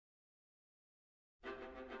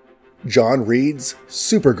John reads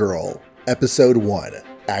Supergirl, Episode 1,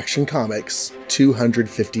 Action Comics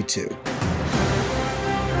 252.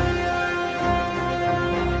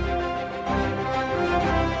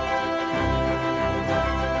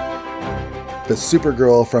 The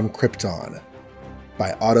Supergirl from Krypton,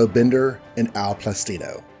 by Otto Binder and Al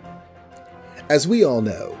Plastino. As we all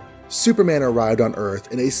know, Superman arrived on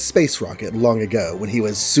Earth in a space rocket long ago when he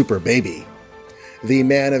was Super Baby. The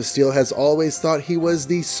Man of Steel has always thought he was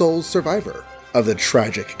the sole survivor of the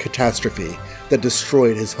tragic catastrophe that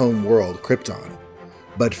destroyed his home world, Krypton.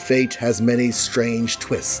 But fate has many strange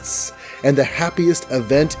twists, and the happiest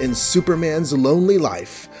event in Superman's lonely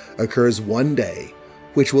life occurs one day,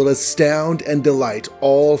 which will astound and delight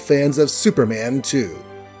all fans of Superman too.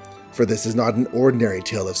 For this is not an ordinary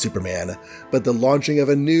tale of Superman, but the launching of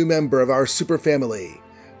a new member of our super family.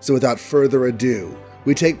 So without further ado,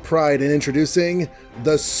 we take pride in introducing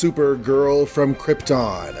the Supergirl from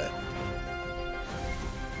Krypton.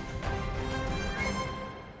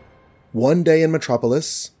 One day in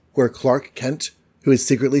Metropolis, where Clark Kent, who is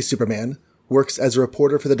secretly Superman, works as a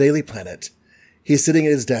reporter for the Daily Planet. He's sitting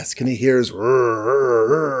at his desk and he hears "rrr, rrr,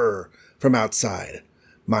 rrr" from outside.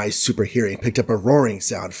 My super hearing picked up a roaring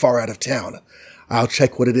sound far out of town. I'll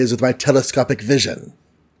check what it is with my telescopic vision.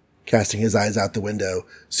 Casting his eyes out the window,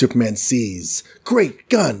 Superman sees great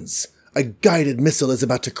guns! A guided missile is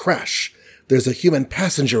about to crash. There's a human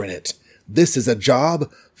passenger in it. This is a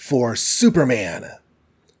job for Superman.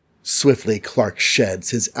 Swiftly, Clark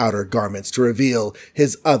sheds his outer garments to reveal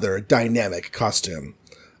his other dynamic costume.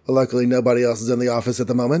 Luckily, nobody else is in the office at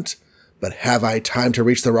the moment. But have I time to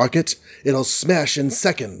reach the rocket? It'll smash in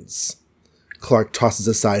seconds. Clark tosses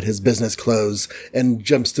aside his business clothes and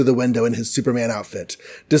jumps through the window in his Superman outfit.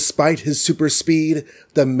 Despite his super speed,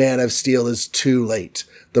 the Man of Steel is too late.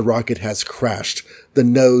 The rocket has crashed. The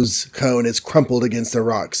nose cone is crumpled against the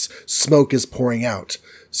rocks. Smoke is pouring out.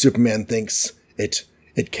 Superman thinks it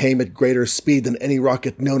came at greater speed than any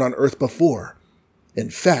rocket known on Earth before.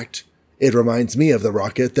 In fact, it reminds me of the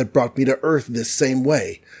rocket that brought me to Earth this same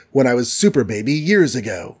way, when I was Super Baby years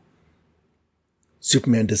ago.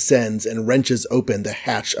 Superman descends and wrenches open the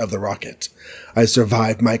hatch of the rocket. I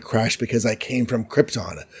survived my crash because I came from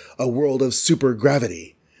Krypton, a world of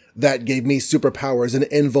supergravity. That gave me superpowers and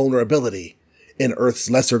invulnerability in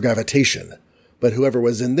Earth's lesser gravitation. But whoever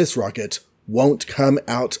was in this rocket won't come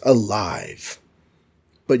out alive.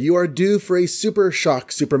 But you are due for a super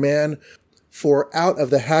shock, Superman, for out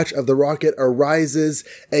of the hatch of the rocket arises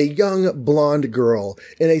a young blonde girl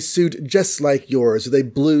in a suit just like yours with a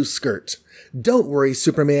blue skirt. Don't worry,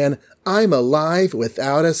 Superman, I'm alive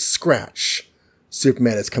without a scratch.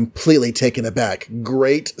 Superman is completely taken aback.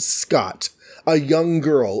 Great Scott! A young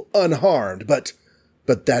girl, unharmed, but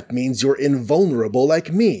that means you're invulnerable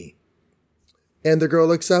like me. And the girl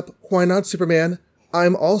looks up. Why not, Superman?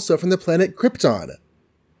 I'm also from the planet Krypton.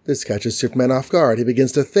 This catches Superman off guard. He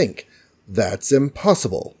begins to think. That's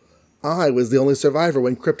impossible. I was the only survivor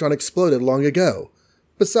when Krypton exploded long ago.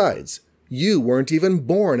 Besides, you weren't even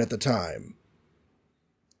born at the time.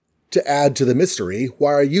 To add to the mystery,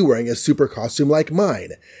 why are you wearing a super costume like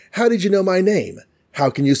mine? How did you know my name? How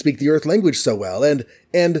can you speak the Earth language so well?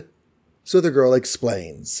 And... So the girl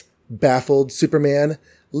explains. Baffled, Superman,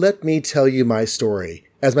 let me tell you my story,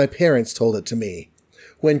 as my parents told it to me.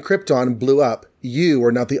 When Krypton blew up, you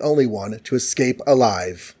were not the only one to escape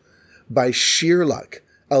alive. By sheer luck,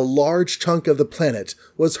 a large chunk of the planet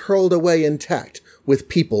was hurled away intact with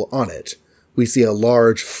people on it. We see a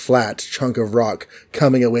large, flat chunk of rock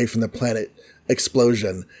coming away from the planet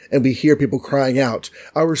explosion, and we hear people crying out,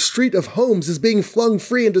 "Our street of homes is being flung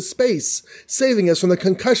free into space, saving us from the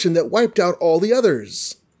concussion that wiped out all the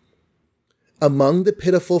others." Among the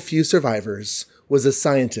pitiful few survivors was a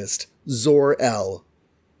scientist, Zor-El.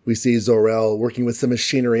 We see Zor-El working with some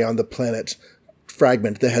machinery on the planet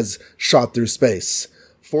fragment that has shot through space.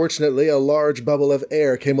 Fortunately, a large bubble of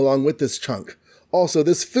air came along with this chunk. Also,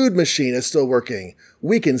 this food machine is still working.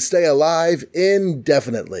 We can stay alive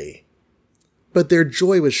indefinitely. But their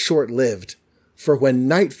joy was short-lived, for when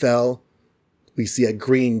night fell, we see a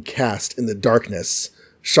green cast in the darkness,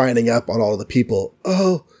 shining up on all the people.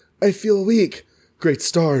 Oh, I feel weak. Great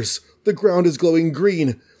stars, the ground is glowing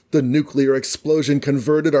green. The nuclear explosion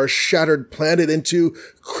converted our shattered planet into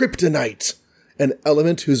kryptonite, an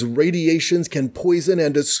element whose radiations can poison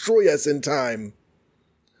and destroy us in time.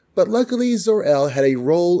 But luckily, Zor-El had a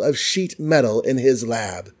roll of sheet metal in his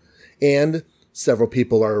lab, and several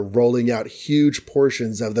people are rolling out huge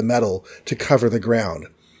portions of the metal to cover the ground.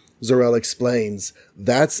 Zor-El explains,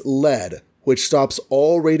 that's lead, which stops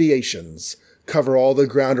all radiations. Cover all the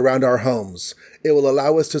ground around our homes. It will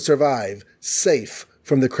allow us to survive, safe,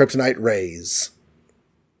 from the kryptonite rays.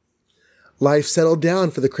 Life settled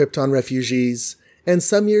down for the Krypton refugees, and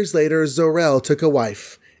some years later Zor-El took a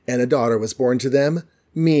wife, and a daughter was born to them,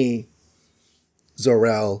 me.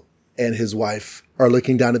 Zor-El and his wife are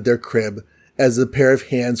looking down at their crib as a pair of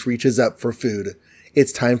hands reaches up for food.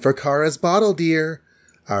 It's time for Kara's bottle, dear.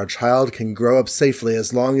 Our child can grow up safely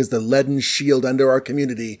as long as the leaden shield under our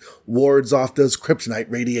community wards off those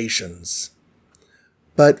kryptonite radiations.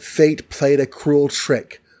 But fate played a cruel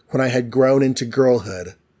trick when I had grown into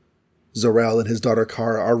girlhood. Zor-El and his daughter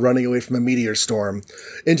Kara are running away from a meteor storm.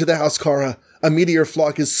 Into the house, Kara! A meteor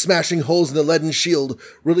flock is smashing holes in the leaden shield,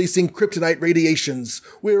 releasing kryptonite radiations.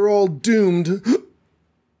 We're all doomed.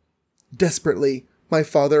 Desperately, my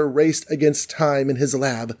father raced against time in his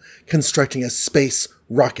lab, constructing a space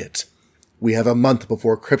rocket. We have a month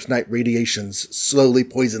before kryptonite radiations slowly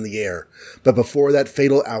poison the air. But before that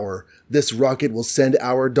fatal hour, this rocket will send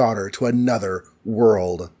our daughter to another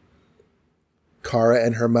world. Kara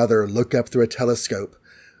and her mother look up through a telescope.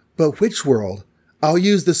 But which world? I'll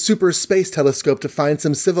use the super space telescope to find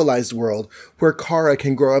some civilized world where Kara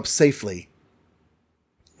can grow up safely.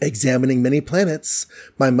 Examining many planets,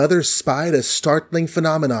 my mother spied a startling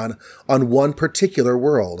phenomenon on one particular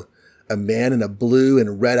world. A man in a blue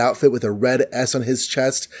and red outfit with a red S on his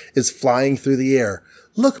chest is flying through the air.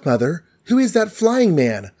 Look, Mother, who is that flying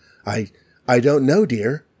man? I don't know,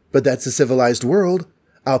 dear, but that's a civilized world.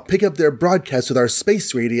 I'll pick up their broadcast with our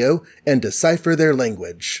space radio and decipher their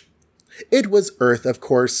language. It was Earth, of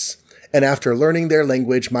course, and after learning their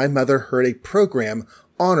language, my mother heard a program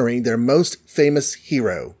honoring their most famous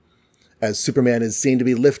hero. As Superman is seen to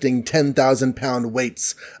be lifting 10,000-pound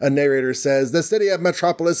weights, a narrator says, "The city of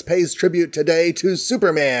Metropolis pays tribute today to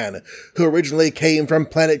Superman, who originally came from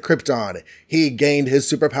planet Krypton. He gained his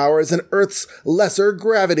superpowers in Earth's lesser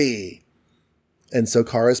gravity." And so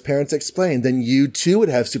Kara's parents explained, "Then you too would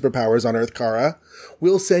have superpowers on Earth, Kara.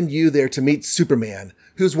 We'll send you there to meet Superman,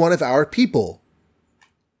 who's one of our people."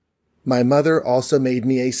 My mother also made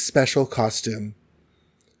me a special costume.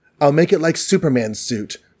 I'll make it like Superman's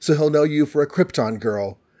suit, so he'll know you for a Krypton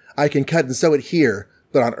girl. I can cut and sew it here,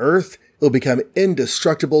 but on Earth, it'll become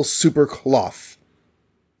indestructible super cloth.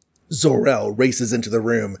 Zor-El races into the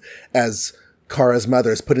room as Kara's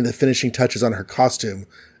mother is putting the finishing touches on her costume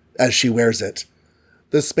as she wears it.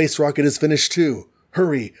 "The space rocket is finished too.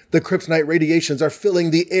 Hurry, the kryptonite radiations are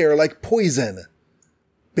filling the air like poison."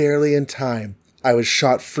 Barely in time, I was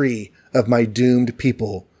shot free of my doomed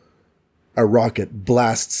people. A rocket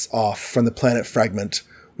blasts off from the planet fragment.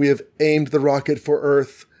 "We have aimed the rocket for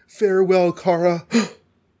Earth. Farewell, Kara."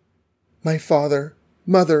 My father,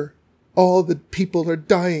 mother, all the people are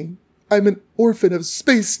dying. I'm an orphan of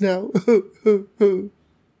space now.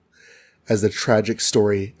 As the tragic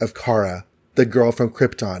story of Kara, the girl from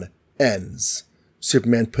Krypton, ends,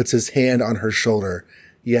 Superman puts his hand on her shoulder.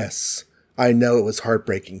 "Yes, I know it was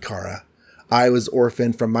heartbreaking, Kara. I was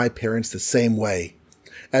orphaned from my parents the same way.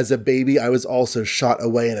 As a baby, I was also shot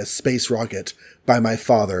away in a space rocket by my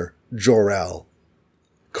father, Jor-El."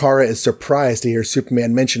 Kara is surprised to hear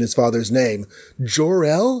Superman mention his father's name.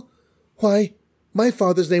 "Jor-El? Why, my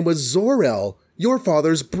father's name was Zor-El, your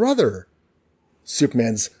father's brother."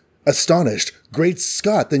 Superman's astonished. "Great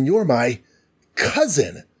Scott, then you're my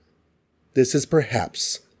cousin." This is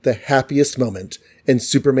perhaps the happiest moment in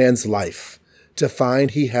Superman's life, to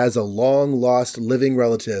find he has a long-lost living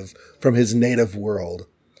relative from his native world.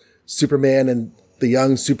 Superman and the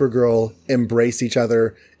young Supergirl embrace each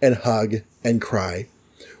other and hug and cry.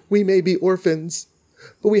 "We may be orphans,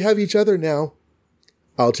 but we have each other now.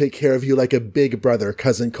 I'll take care of you like a big brother,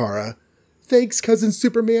 Cousin Kara." "Thanks, Cousin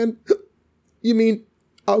Superman." "You mean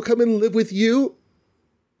I'll come and live with you?"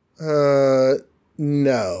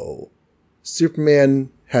 No.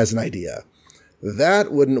 Superman has an idea.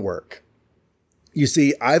 That wouldn't work. You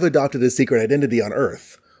see, I've adopted a secret identity on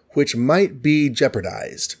Earth, which might be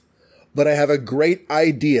jeopardized. But I have a great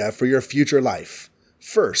idea for your future life.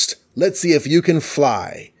 First, let's see if you can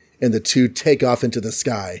fly. And the two take off into the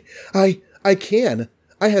sky. I can.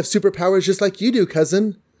 I have superpowers just like you do,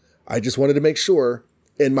 cousin. I just wanted to make sure.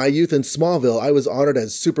 In my youth in Smallville, I was honored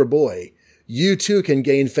as Superboy. You too can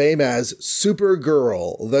gain fame as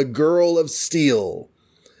Supergirl, the Girl of Steel.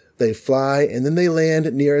 They fly and then they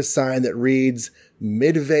land near a sign that reads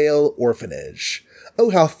Midvale Orphanage. "Oh,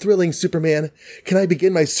 how thrilling, Superman. Can I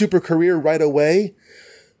begin my super career right away?"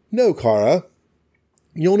 "No, Kara.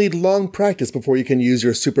 You'll need long practice before you can use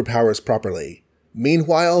your superpowers properly.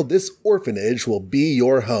 Meanwhile, this orphanage will be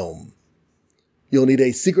your home. You'll need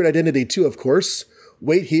a secret identity too, of course.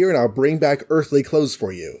 Wait here and I'll bring back earthly clothes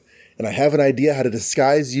for you. And I have an idea how to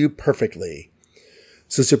disguise you perfectly."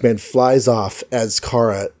 So Superman flies off as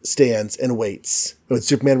Kara stands and waits. When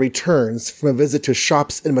Superman returns from a visit to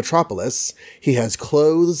shops in Metropolis, he has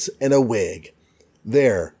clothes and a wig.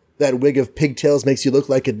 There, that wig of pigtails makes you look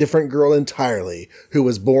like a different girl entirely who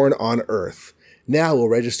was born on Earth. Now we'll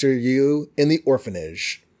register you in the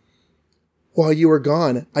orphanage. While you were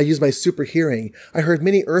gone, I used my super hearing. I heard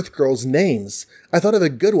many Earth girls' names. I thought of a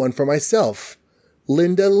good one for myself.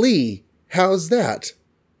 Linda Lee. How's that?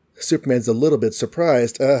 Superman's a little bit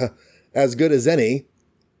surprised. As good as any.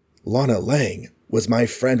 Lana Lang was my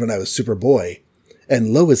friend when I was Superboy,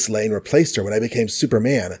 and Lois Lane replaced her when I became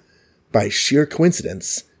Superman. By sheer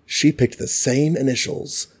coincidence, she picked the same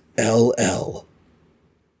initials, LL.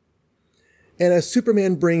 And as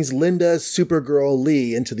Superman brings Linda Supergirl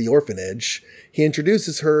Lee into the orphanage, he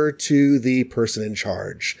introduces her to the person in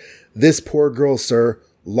charge. This poor girl, sir,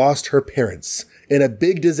 lost her parents in a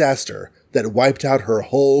big disaster that wiped out her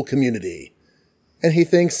whole community. And he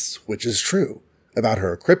thinks, which is true, about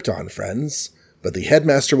her Krypton friends, but the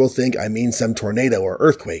headmaster will think I mean some tornado or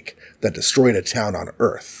earthquake that destroyed a town on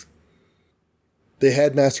Earth. The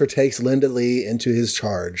headmaster takes Linda Lee into his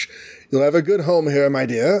charge. You'll have a good home here, my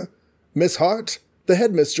dear. Miss Hart, the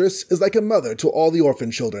headmistress, is like a mother to all the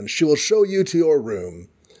orphan children. She will show you to your room.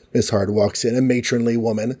 Miss Hart walks in, a matronly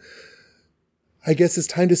woman. I guess it's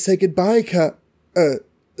time to say goodbye,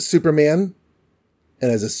 Superman.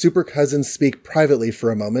 And as the super cousins speak privately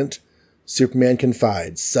for a moment, Superman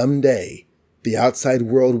confides, someday, the outside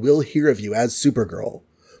world will hear of you as Supergirl,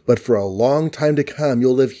 but for a long time to come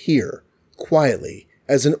you'll live here, quietly,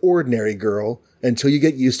 as an ordinary girl, until you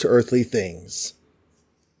get used to earthly things.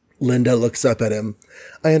 Linda looks up at him.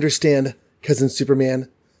 I understand, Cousin Superman.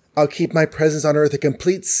 I'll keep my presence on Earth a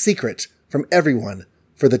complete secret from everyone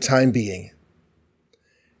for the time being.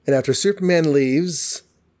 And after Superman leaves,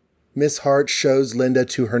 Miss Hart shows Linda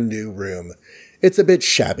to her new room. It's a bit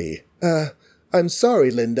shabby. I'm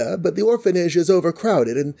sorry, Linda, but the orphanage is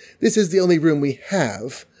overcrowded, and this is the only room we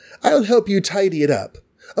have. I'll help you tidy it up.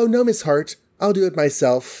 Oh, no, Miss Hart, I'll do it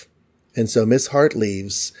myself. And so Miss Hart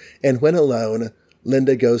leaves, and when alone,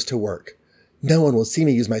 Linda goes to work. No one will see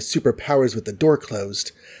me use my superpowers with the door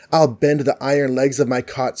closed. I'll bend the iron legs of my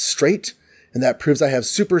cot straight, and that proves I have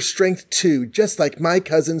super strength too, just like my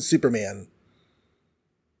cousin Superman.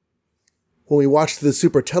 When we watched the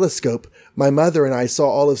super telescope, my mother and I saw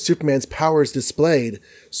all of Superman's powers displayed.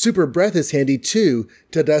 Super breath is handy too,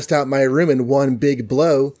 to dust out my room in one big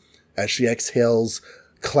blow. As she exhales,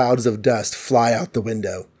 clouds of dust fly out the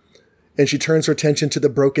window. And she turns her attention to the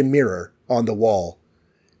broken mirror on the wall.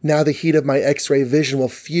 Now the heat of my X-ray vision will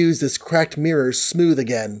fuse this cracked mirror smooth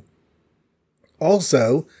again.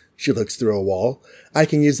 Also, she looks through a wall, I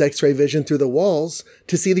can use X-ray vision through the walls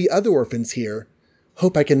to see the other orphans here.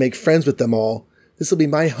 Hope I can make friends with them all. This will be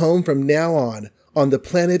my home from now on the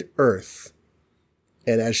planet Earth.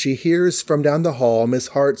 And as she hears from down the hall Miss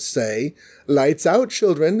Hart say, Lights out,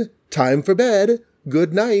 children. Time for bed.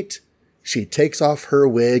 Good night. She takes off her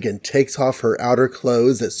wig and takes off her outer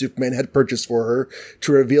clothes that Superman had purchased for her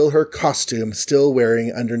to reveal her costume still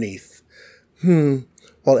wearing underneath.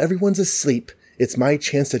 While everyone's asleep, it's my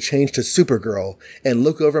chance to change to Supergirl and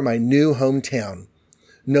look over my new hometown.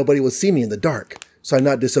 Nobody will see me in the dark, so I'm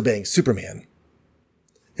not disobeying Superman.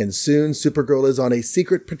 And soon Supergirl is on a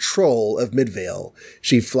secret patrol of Midvale.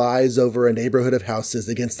 She flies over a neighborhood of houses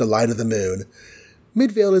against the light of the moon.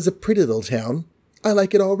 Midvale is a pretty little town. I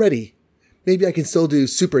like it already. Maybe I can still do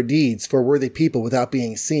super deeds for worthy people without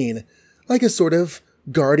being seen, like a sort of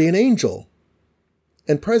guardian angel.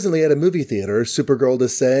 And presently at a movie theater, Supergirl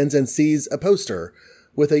descends and sees a poster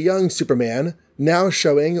with a young Superman now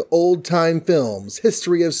showing old-time films,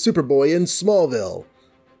 history of Superboy in Smallville.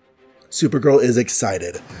 Supergirl is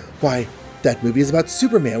excited. Why, that movie is about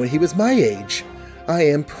Superman when he was my age. I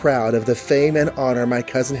am proud of the fame and honor my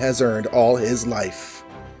cousin has earned all his life.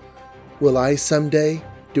 Will I someday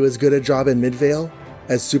do as good a job in Midvale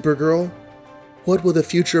as Supergirl? What will the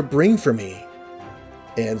future bring for me?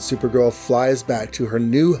 And Supergirl flies back to her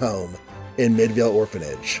new home in Midvale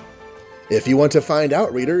Orphanage. If you want to find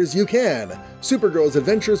out, readers, you can. Supergirl's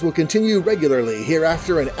adventures will continue regularly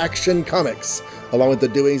hereafter in Action Comics, along with the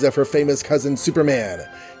doings of her famous cousin Superman.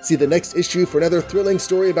 See the next issue for another thrilling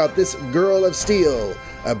story about this Girl of Steel,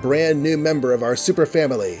 a brand new member of our super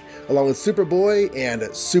family, along with Superboy and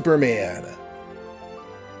Superman.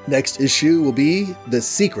 Next issue will be The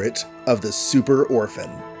Secret of the Super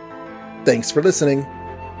Orphan. Thanks for listening.